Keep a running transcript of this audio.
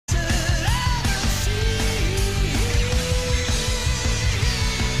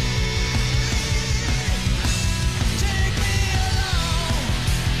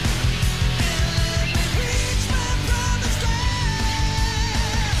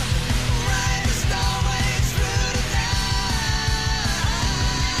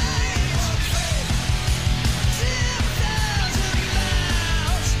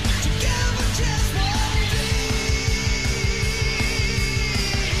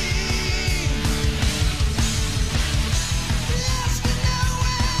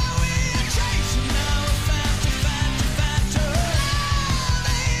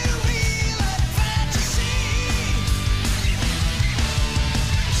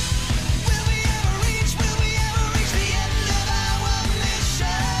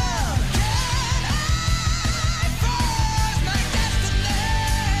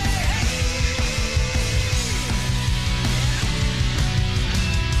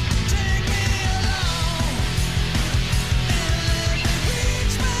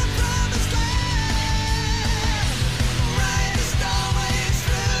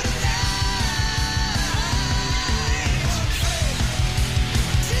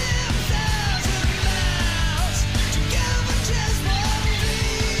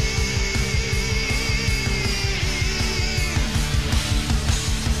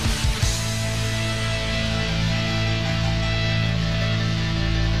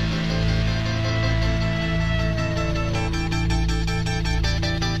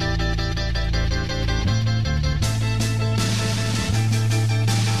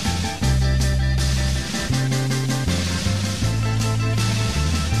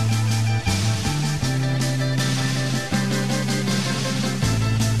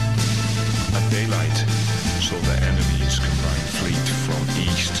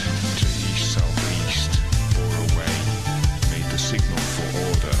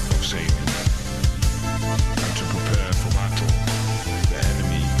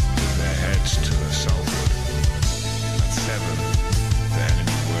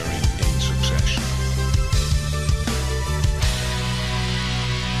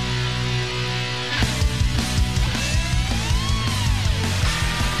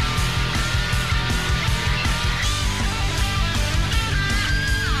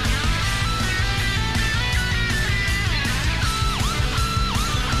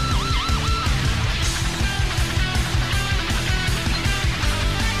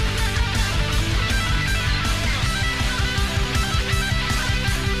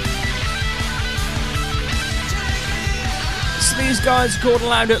guys called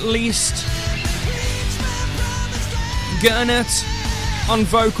Loud At Least. Gernot on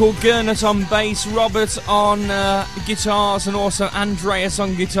vocal, Gernot on bass, Robert on guitars, and also Andreas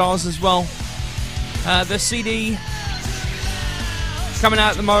on guitars as well. The CD coming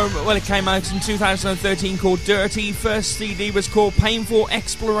out at the moment, well, it came out in 2013, called Dirty. First CD was called Painful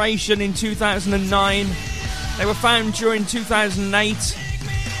Exploration in 2009. They were found during 2008.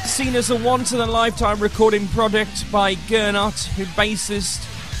 Seen as a once-in-a-lifetime recording project by Gernot, who bassist,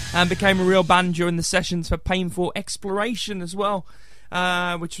 and became a real band during the sessions for Painful Exploration as well,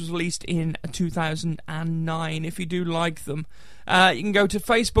 which was released in 2009. If you do like them, you can go to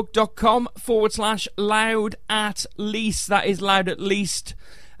facebook.com/loud-at-least. That is Loud At Least.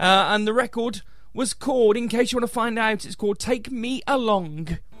 And the record was called, in case you want to find out, it's called Take Me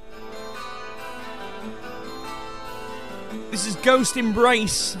Along. This is Ghost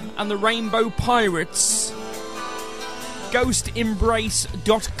Embrace and the Rainbow Pirates.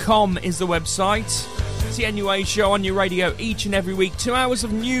 Ghostembrace.com is the website. It's the NUA Show on your radio each and every week. 2 hours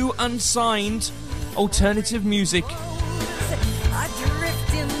of new, unsigned, alternative music.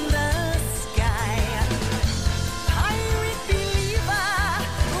 Adrift in the sky, pirate believer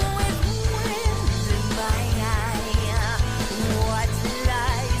with wind in my eye. What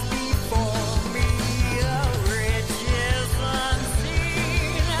lies before me, riches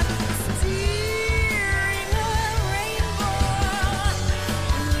unseen, steering a rainbow,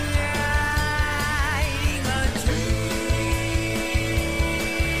 guiding a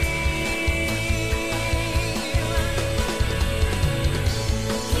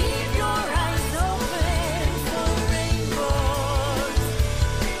Keep your eyes open for rainbows.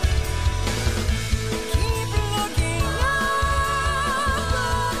 Keep looking up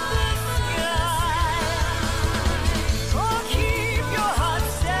at the sky. Oh, keep your heart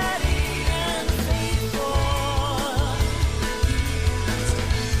steady and faithful.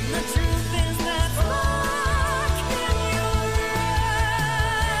 The truth is that luck in your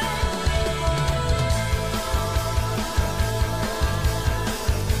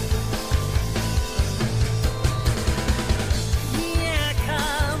Here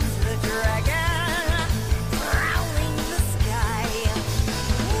comes the dragon, prowling the sky.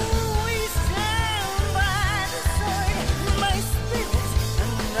 We stand by the sword, my spirit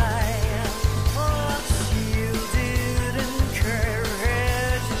and I, shielded in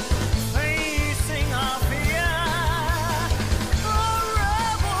courage, facing our fear. A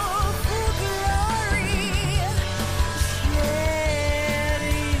rebel for glory,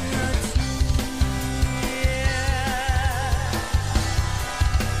 shedding a tear.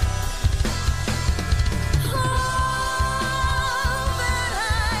 All that I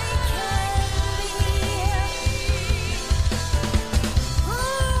can be, who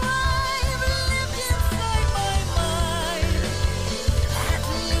I've lived inside my mind at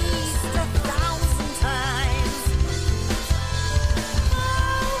least 1,000 times,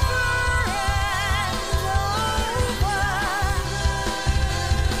 over and over.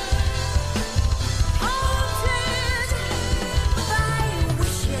 Haunted by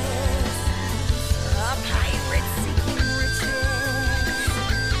wishes, a pirate seeking riches.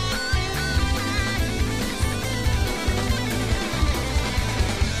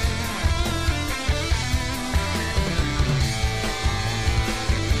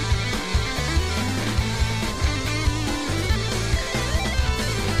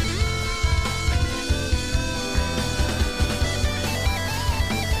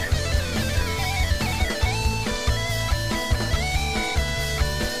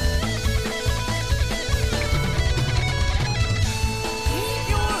 Keep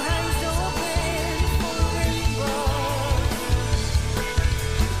your eyes open for rainbows.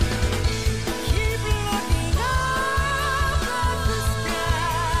 Keep looking up at the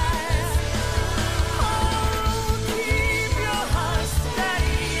skies. Oh, keep your heart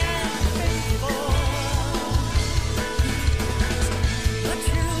steady and faithful. The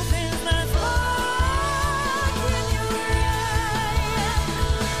truth is that luck in your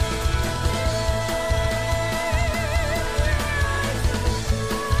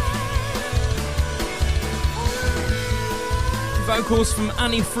Vocals from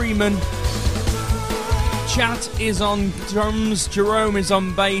Annie Freeman. Chat is on drums, Jerome is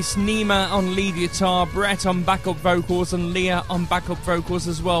on bass, Nima on lead guitar, Brett on backup vocals, and Leah on backup vocals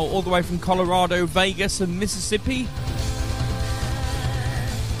as well, all the way from Colorado, Vegas and Mississippi.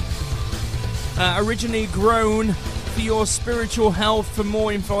 Originally grown for your spiritual health. For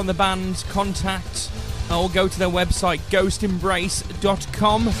more info on the band, contact or go to their website,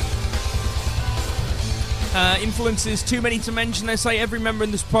 ghostembrace.com. Influences too many to mention. They say every member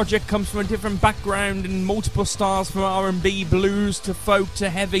in this project comes from a different background and multiple styles, from R&B, blues to folk to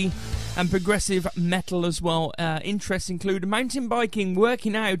heavy and progressive metal as well. Interests include mountain biking,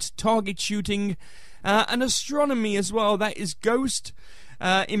 working out, target shooting, and astronomy as well. That is Ghost,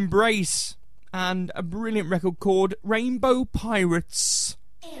 Embrace, and a brilliant record called Rainbow Pirates.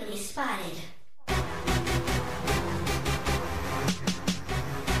 Enemy spotted.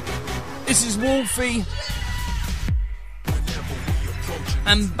 This is Wolfie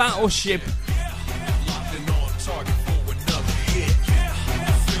and Battleship.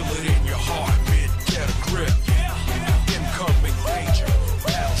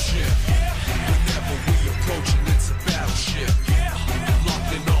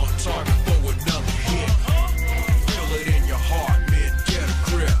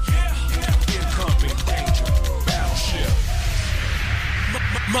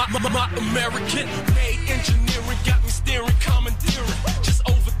 My American made engineering got me steering, commandeering just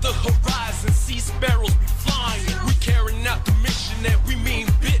over the horizon. Sea sparrows be flying. We carrying out the mission that we mean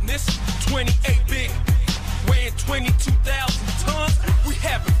business. 28 big, weighing 22,000 tons. We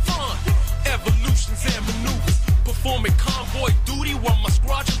having fun. Evolutions and maneuvers, performing convoy duty while my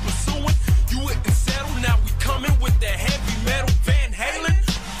squadron pursuing. You wouldn't settle. Now we coming with that heavy metal Van Halen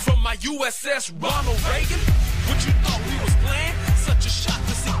from my USS Ronald Reagan. What you thought we was playing? Such a shot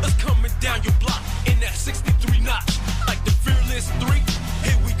to see us coming down your block in that 63 knots, like the Fearless 3.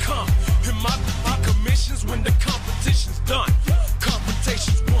 Here we come. In my commissions when the competition's done.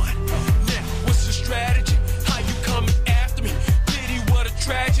 Confrontation's won. Now, what's your strategy? How you coming after me? Pity, what a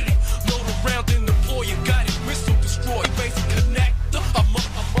tragedy. Load around and deploy. You got it. Missile destroy. Basic connector. I'm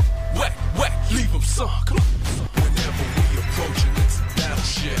wet, leave them sunk. Whenever we approaching, it's a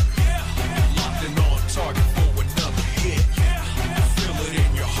battleship. Locked and on target for another hit. Feel it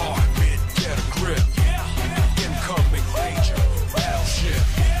in your heart, man. Get a grip. Incoming danger. Battleship.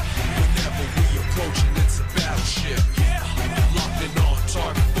 Whenever we approaching, it's a battleship. Locked and on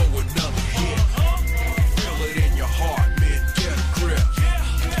target for another hit. Feel it in your heart, man. Get a grip.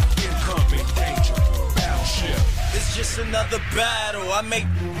 Incoming danger. Battleship. It's just another battle. I make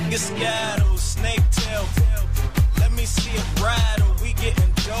niggas scatter. Snake tail. Let me see it rattle. We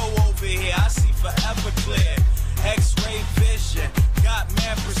getting dough over here. I see forever clear. X-ray vision. Got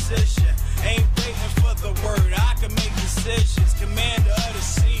mad precision. Ain't waiting for the word. I can make decisions. Commander of the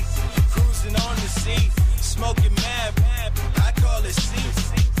sea. Cruising on the sea. Smoking mad. I call it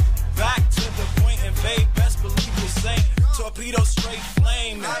sea. Back to the point and invade. Best believe the same. Torpedo straight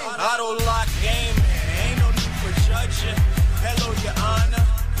flame. Auto lock game. Ain't no need for judging. Hello, your honor.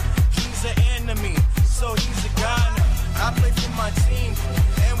 He's an enemy, so he's a goner. I play for my team,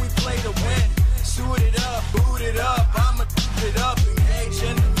 and we play to win. Suit it up, boot it up. I'ma keep it up, engage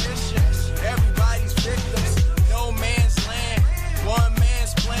in the mission. Everybody's victims, no man's land, one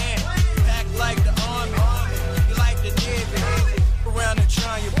man's plan. Act like the army, you like the Navy. Around and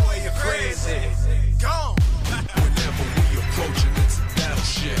trying, your boy, you're crazy. Gone. Whenever we approaching, it's a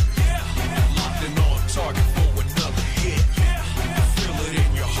battleship. Locked and on target for another hit. Feel it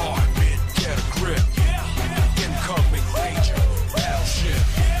in your heart, man. Get a grip. Incoming danger. Battleship.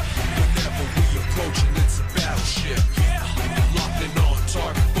 Whenever we approaching, it's a battleship. Locked and on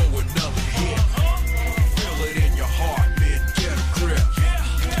target for another hit. Feel it in your heart, man. Get a grip.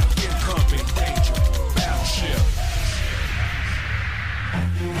 Incoming danger. Battleship.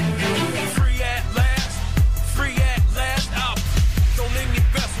 Free at last. Free at last. Out on any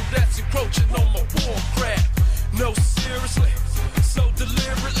vessel that's encroaching on my warcraft. No, seriously. So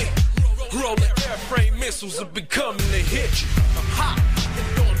deliberately. Rolling airframe missiles have been coming to hit you. I'm hot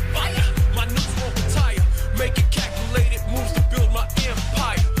and on fire. My nukes won't retire. Making calculated moves to build my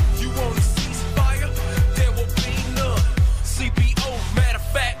empire. You want a ceasefire? There will be none. CPO, matter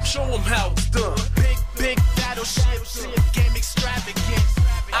of fact, show them how it's done. Big battleship, game extravagant.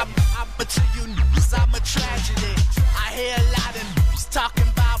 I'm to you niggas, I'm a tragedy. I hear a lot of niggas talking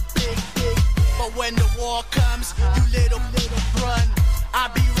about big, but when the war comes, you little run. I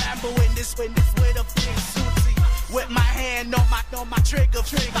be rambling this with a big suitsy, with my hand on my trigger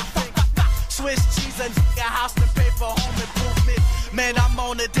finger. Swiss cheese and a house to pay for home improvement. Man, I'm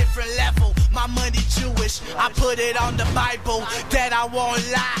on a different level. My money Jewish. I put it on the Bible that I won't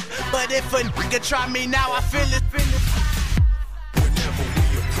lie. But if a nigga try me now, I feel it. Whenever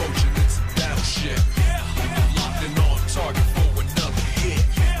we approaching, it's a battleship. Locked and on target for another hit.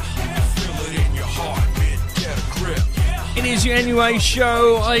 Feel it in your heart, man. Get a grip. It is your NUA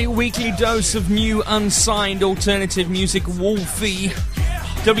Show, a weekly dose of new unsigned alternative music. Wolfie,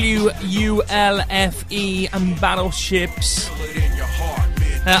 WULFE, and Battleships. Feel it in your heart,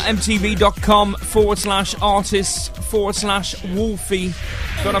 man. mtv.com/artist/Wolfie.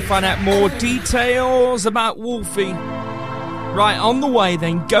 Gotta find out more details about Wolfie. Right, on the way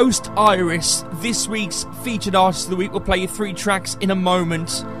then, Ghost Iris, this week's featured artist of the week. We'll play you 3 tracks in a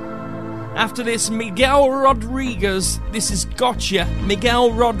moment. After this, Miguel Rodriguez. This is Gotcha.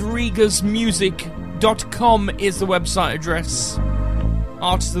 MiguelRodriguezmusic.com is the website address.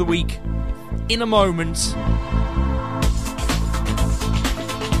 Artist of the week in a moment.